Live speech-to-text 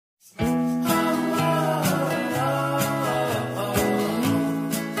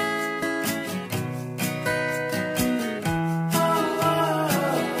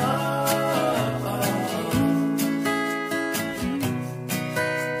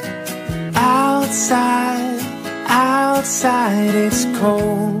Outside, outside it's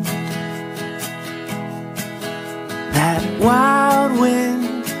cold. That wild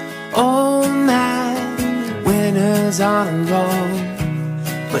wind, oh man, winter's on a roll.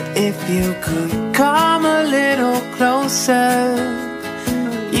 But if you could come a little closer,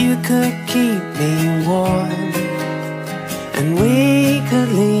 you could keep me warm, and we could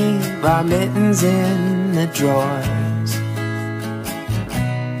leave our mittens in the drawers.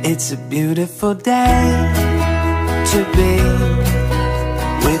 It's a beautiful day to be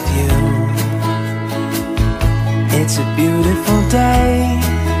with you. It's a beautiful day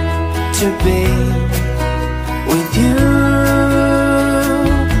to be with you.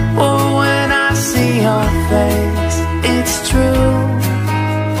 Oh, when I see your face, it's true.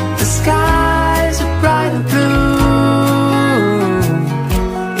 The skies are bright and blue.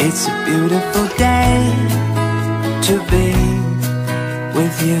 It's a beautiful day to be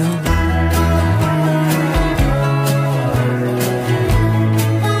with you.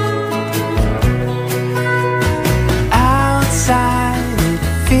 Outside it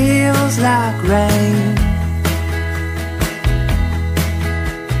feels like rain.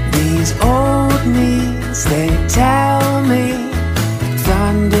 These old knees, they tell me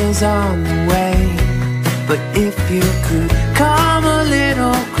thunder's on the way. But if you could come a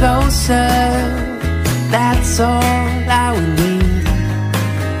little closer, that's all I would need.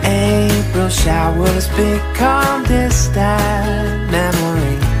 April showers become distant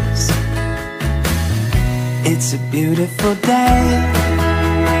memories. It's a beautiful day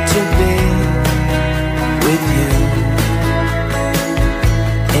to be with you.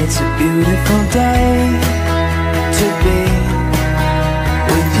 It's a beautiful day to be